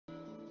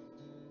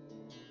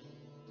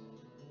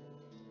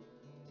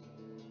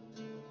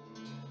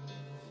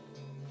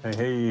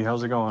Hey,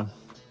 how's it going?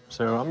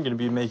 So I'm going to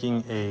be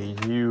making a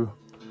new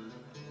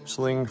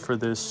sling for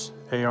this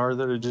AR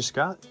that I just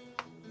got,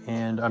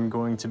 and I'm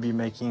going to be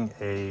making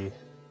a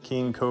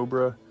King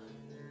Cobra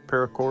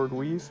Paracord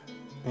weave,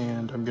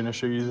 and I'm going to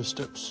show you the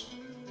steps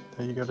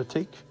that you got to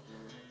take.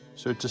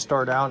 So to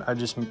start out, I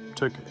just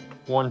took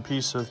one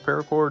piece of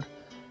paracord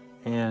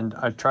and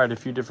I tried a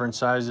few different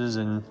sizes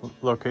and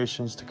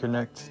locations to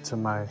connect to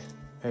my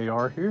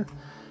AR here.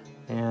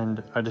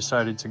 And I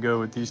decided to go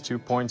with these 2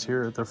 points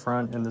here at the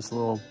front and this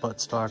little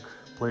buttstock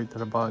plate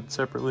that I bought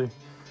separately.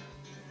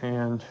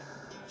 And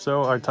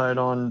so I tied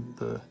on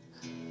the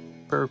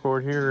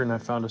paracord here and I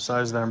found a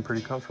size that I'm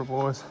pretty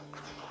comfortable with.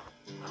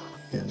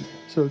 And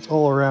so it's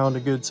all around a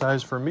good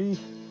size for me,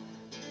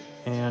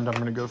 and I'm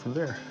gonna go from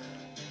there.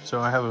 So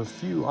I have a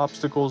few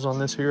obstacles on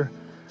this here.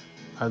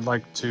 I'd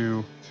like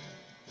to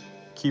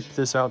keep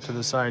this out to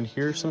the side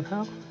here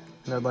somehow,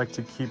 and I'd like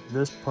to keep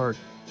this part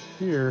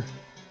here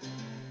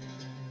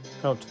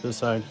out to the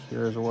side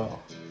here as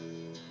well,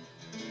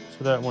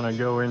 so that when I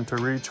go in to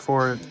reach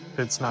for it,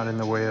 it's not in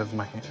the way of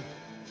my hand.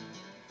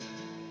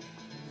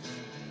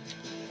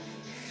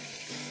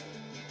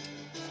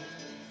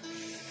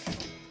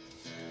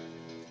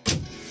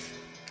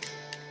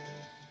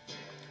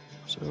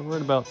 So right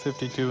about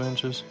 52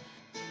 inches.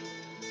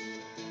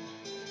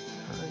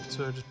 Alright,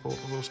 so I just pulled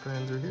a little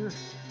strand through here,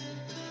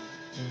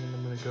 and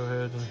I'm going to go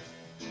ahead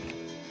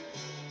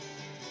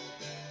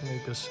and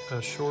make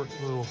a short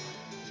little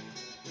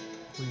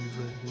weave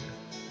right here.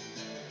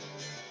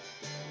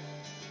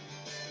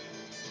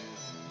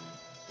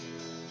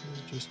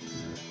 It's just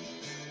your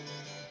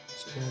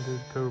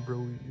standard Cobra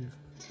weave.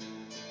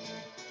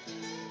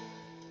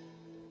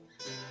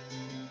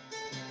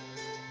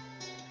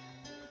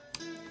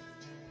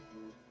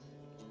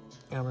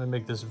 And I'm going to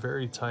make this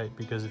very tight,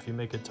 because if you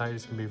make it tight,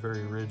 it's going to be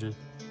very rigid.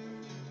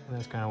 And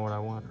that's kind of what I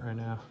want right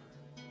now,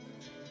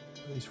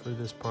 at least for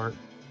this part.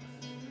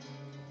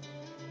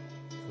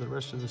 For the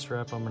rest of the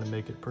strap, I'm going to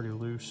make it pretty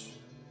loose.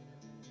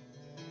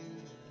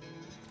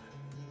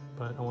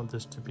 But I want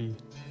this to be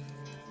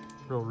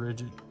real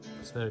rigid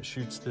so that it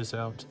shoots this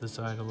out to the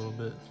side a little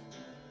bit.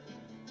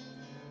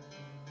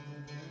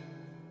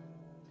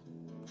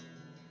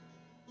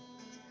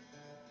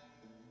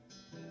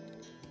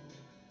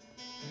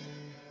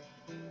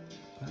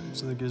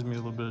 So that gives me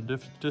a little bit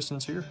of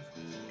distance here.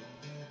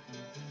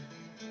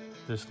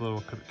 This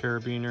little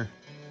carabiner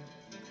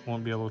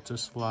won't be able to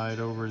slide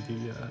over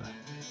the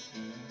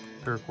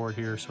paracord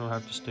here, so I'll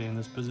have to stay in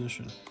this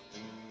position.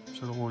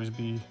 So it'll always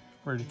be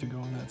ready to go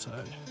on that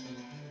side.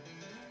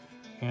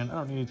 And I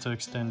don't need it to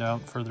extend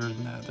out further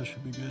than that. That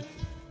should be good.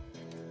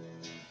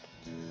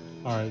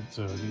 Alright,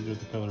 so these are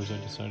the colors I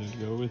decided to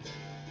go with.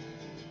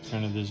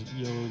 Kind of this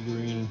yellow,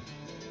 green,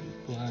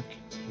 black,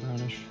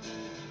 brownish,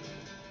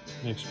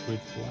 mixed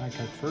with black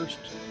at first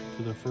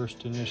for the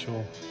first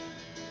initial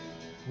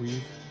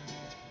weave,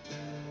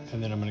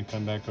 and then I'm going to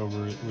come back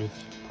over it with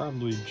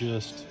probably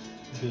just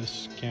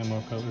this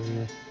camo color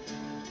here,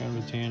 kind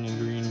of a tan and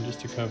green, just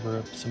to cover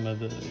up some of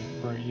the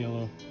bright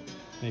yellow,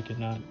 make it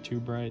not too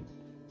bright.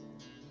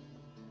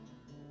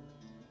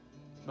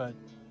 But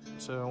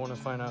so I want to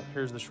find out,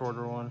 here's the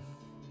shorter one.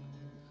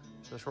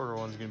 So the shorter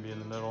one's going to be in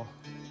the middle,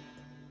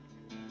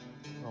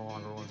 the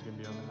longer one's going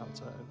to be on the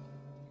outside.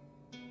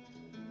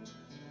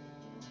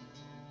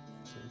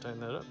 Tighten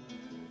that up,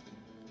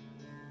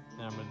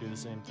 and I'm going to do the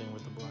same thing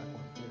with the black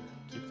one here.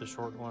 Keep the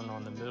short one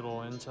on the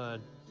middle inside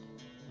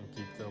and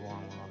keep the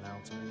long one on the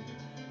outside here.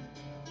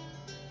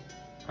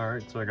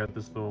 Alright, so I got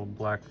this little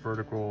black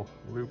vertical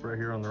loop right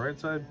here on the right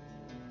side,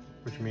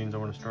 which means I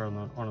want to start on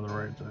the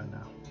right side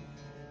now.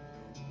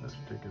 Let's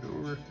take it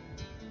over,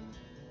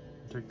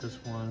 take this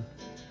one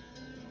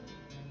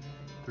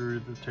through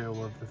the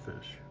tail of the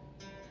fish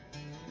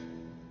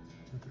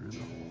and through the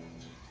hole.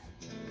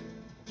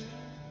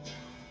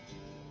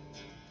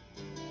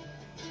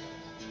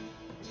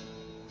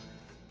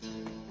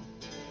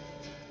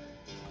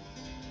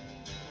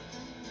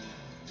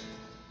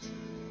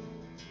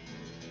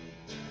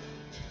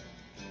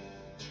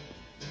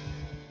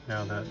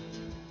 Now that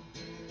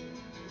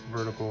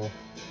vertical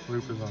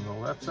loop is on the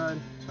left side,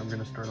 so I'm going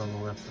to start on the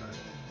left side.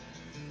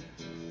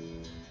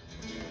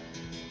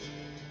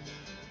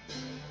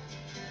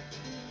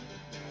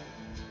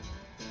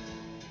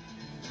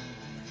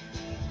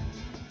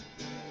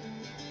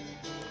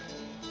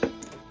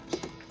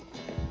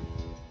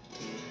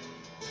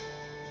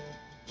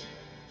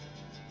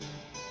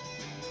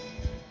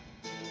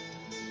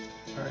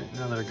 Alright,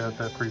 now that I got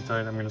that pretty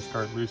tight, I'm going to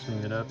start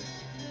loosening it up.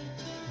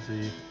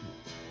 See,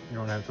 you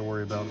don't have to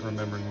worry about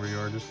remembering where you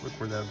are, just look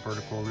where that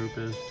vertical loop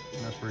is,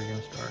 and that's where you're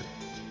going to start.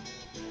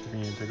 If you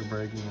need to take a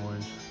break, you can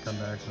always come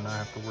back and not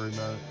have to worry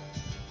about it.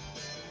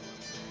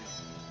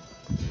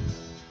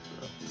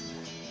 So,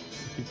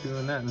 keep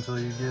doing that until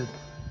you get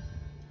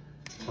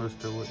close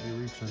to what you're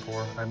reaching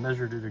for. I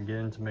measured it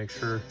again to make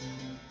sure,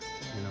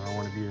 I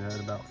want to be at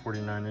about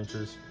 49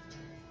 inches.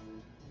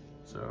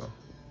 So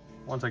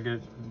once I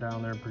get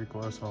down there pretty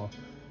close, I'll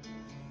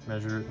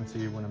measure it and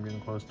see when I'm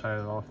getting close, tie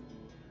it off,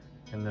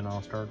 and then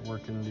I'll start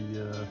working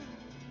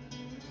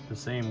the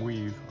same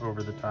weave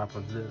over the top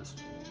of this,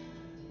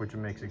 which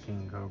makes a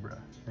king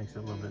cobra. Makes it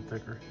a little bit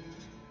thicker.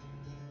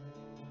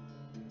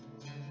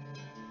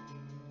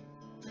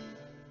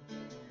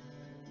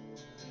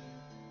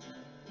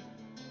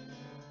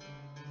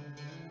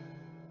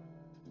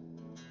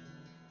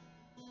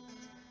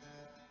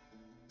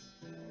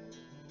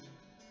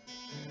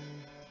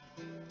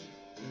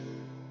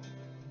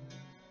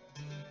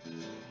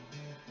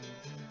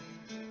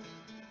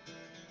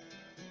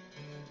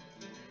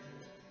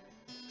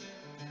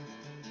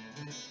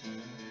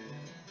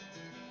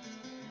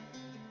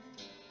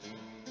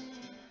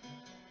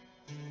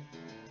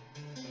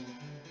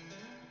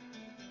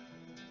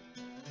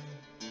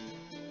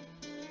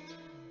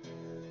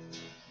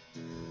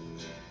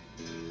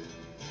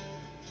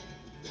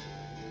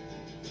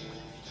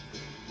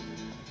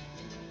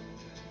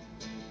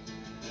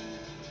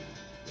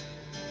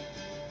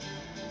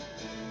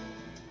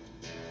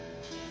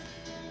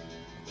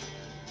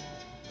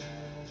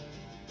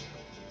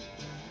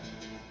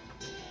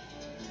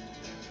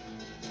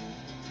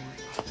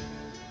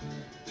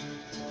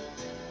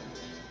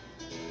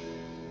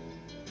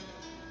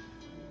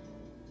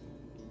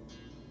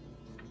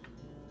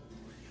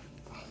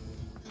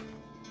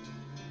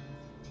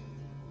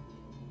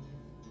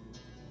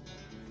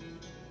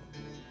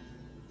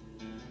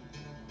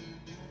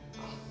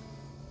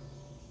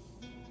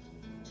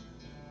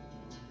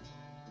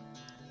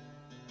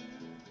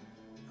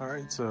 All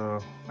right,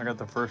 so I got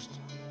the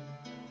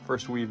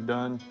first weave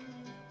done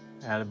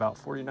at about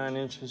 49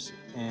 inches,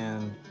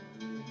 and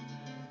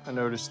I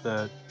noticed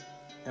that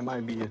it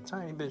might be a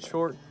tiny bit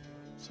short,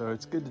 so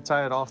it's good to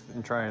tie it off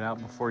and try it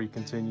out before you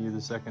continue the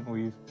second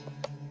weave.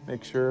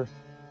 Make sure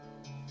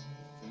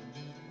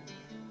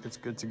it's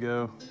good to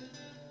go.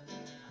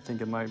 I think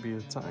it might be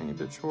a tiny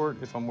bit short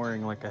if I'm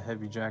wearing like a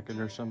heavy jacket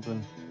or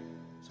something,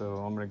 so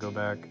I'm gonna go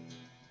back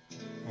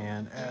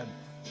and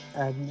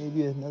add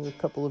maybe another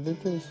couple of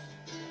inches.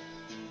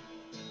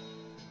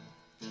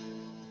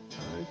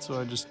 So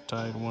I just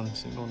tied one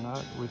single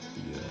knot with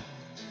the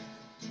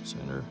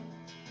center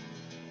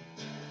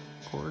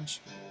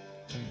cords,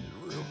 and it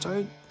real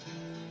tight.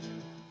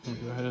 I'm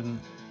gonna go ahead and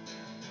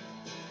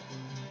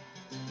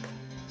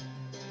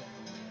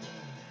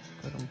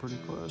cut them pretty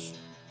close.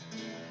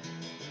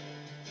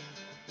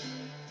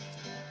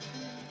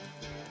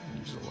 And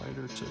use a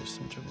lighter to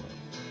cinch them up.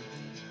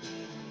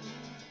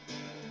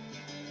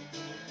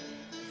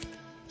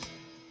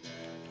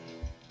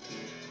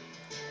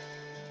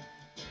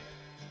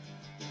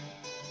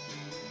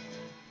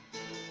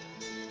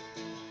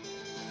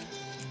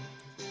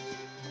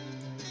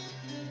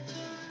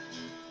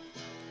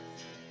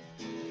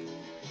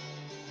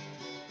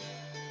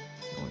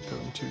 Cut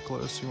them too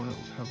close. You want to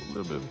have a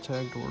little bit of a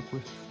tag to work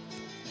with,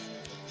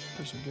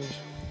 just in case.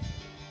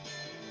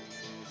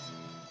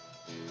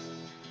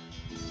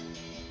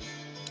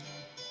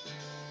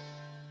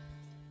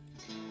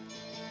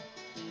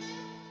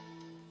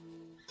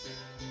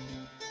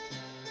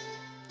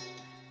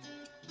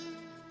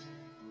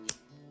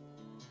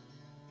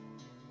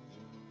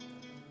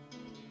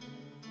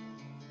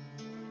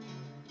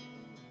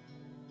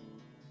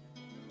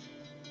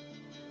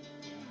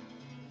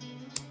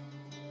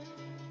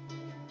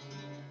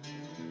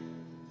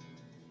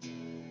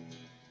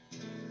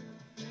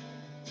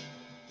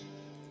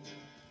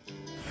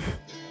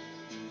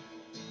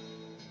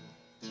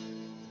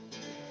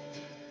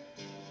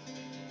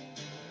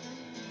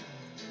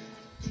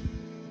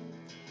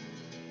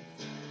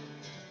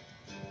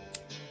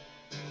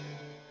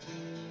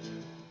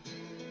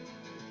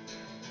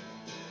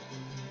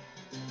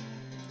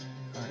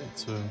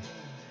 So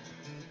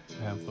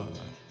I have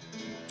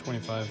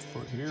 25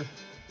 foot here.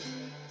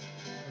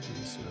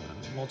 This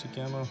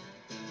multi-camo.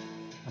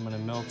 I'm going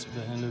to melt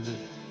the end of it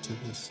to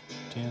this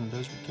tan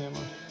desert camo.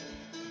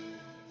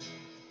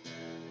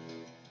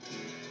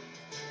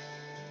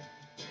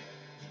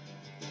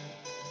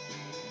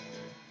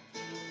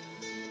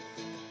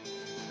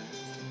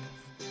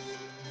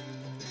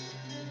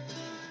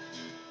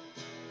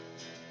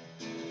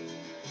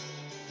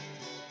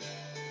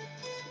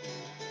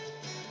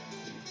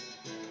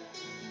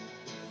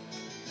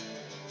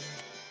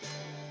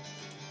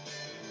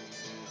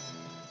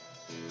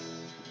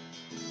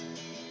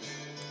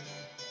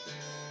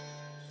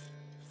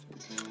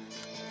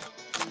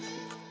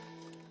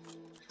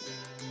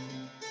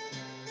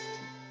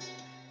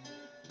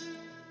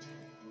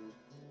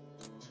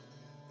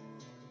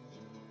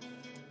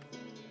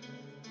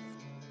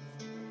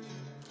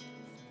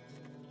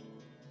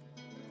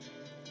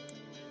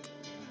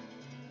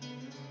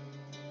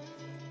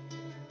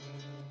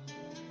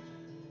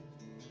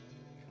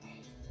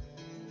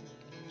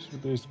 So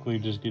basically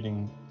just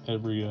getting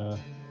every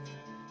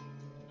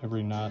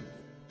knot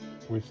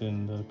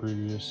within the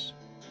previous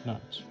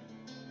knots.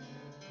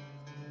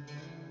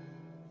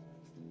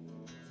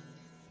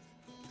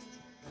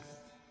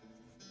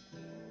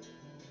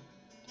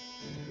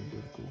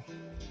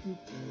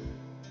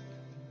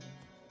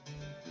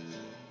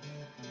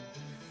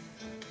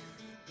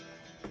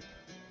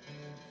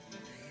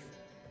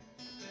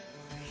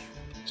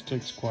 This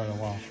takes quite a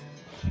while.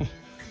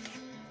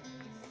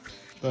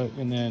 But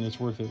in the end, it's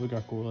worth it. Look how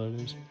cool that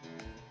is.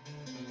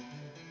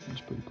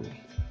 It's pretty cool.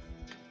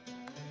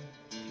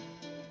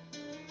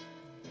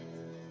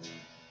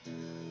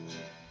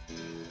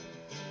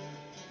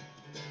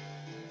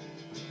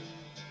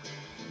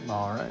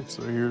 All right,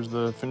 so here's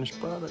the finished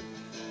product.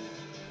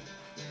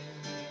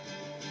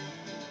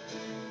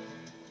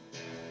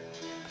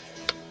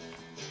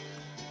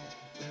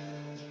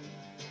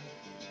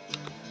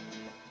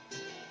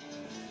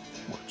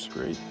 Works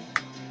great,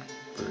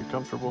 very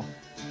comfortable.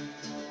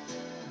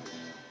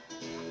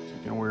 You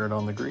can wear it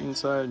on the green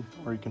side,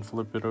 or you can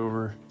flip it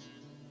over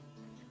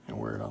and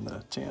wear it on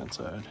the tan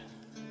side.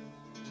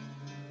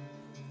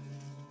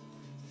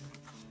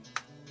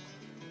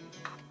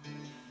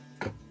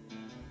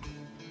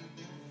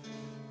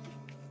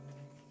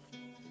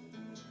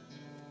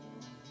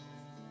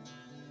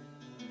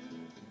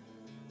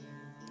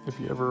 If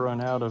you ever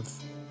run out of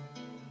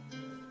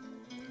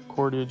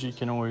cordage, you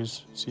can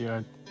always see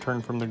I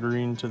turned from the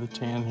green to the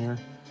tan here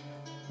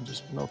and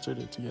just melted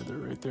it together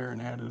right there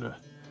and added a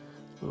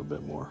little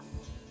bit more.